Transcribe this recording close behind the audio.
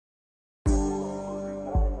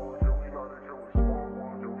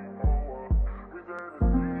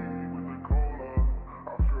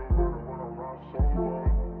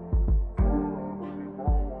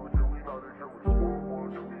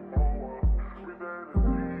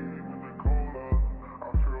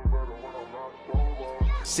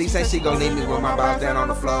She say she gon' leave me with my balls down on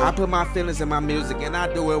the floor. I put my feelings in my music and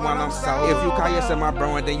I do it while I'm sober. If you call yourself my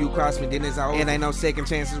bro and then you cross me, then it's over. It ain't no second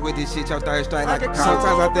chances with this shit, your third strike like a cold.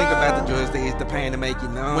 Sometimes I think about the drugs to ease the pain to make you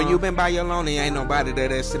numb. When you been by your lonely, ain't nobody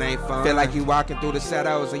that shit ain't fun. Feel like you walking through the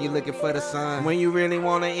shadows and you looking for the sun. When you really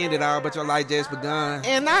wanna end it all, but your life just begun.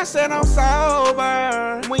 And I said I'm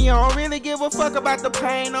sober. When you don't really give a fuck about the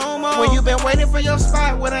pain no more. When you been waiting for your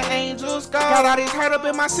spot where the angels go. Got all this hurt up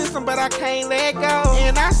in my system, but I can't let go.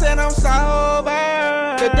 And I said I'm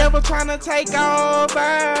sober. The devil tryna take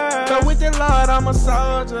over, but with the Lord I'm a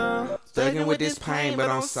soldier. Thugging with this pain, but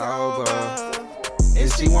I'm sober.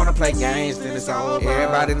 If she wanna play games, then it's over.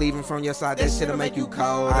 Everybody leaving from your side, that shit'll make you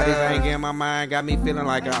cold. All this anger in my mind got me feeling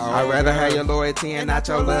like a I'd rather have your loyalty and not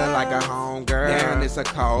your love like a home girl. Damn, it's a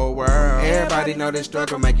cold world. Everybody know this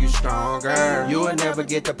struggle make you stronger. You will never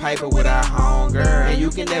get the paper without hunger, and you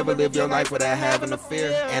can never live your life without having a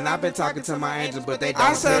fear. And I've been talking to my angels, but they don't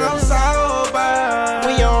I said I'm sober.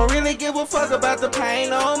 When you don't really give a fuck about the pain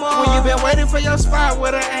no more. When you been waiting for your spot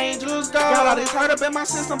where the angels go. Got all this hurt up in my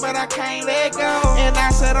system, but I can't let go. And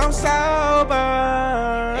I said I'm sober.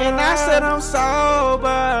 And I said I'm sober.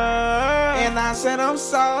 And I said I'm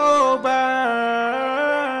sober.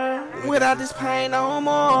 Without this pain no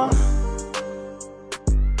more.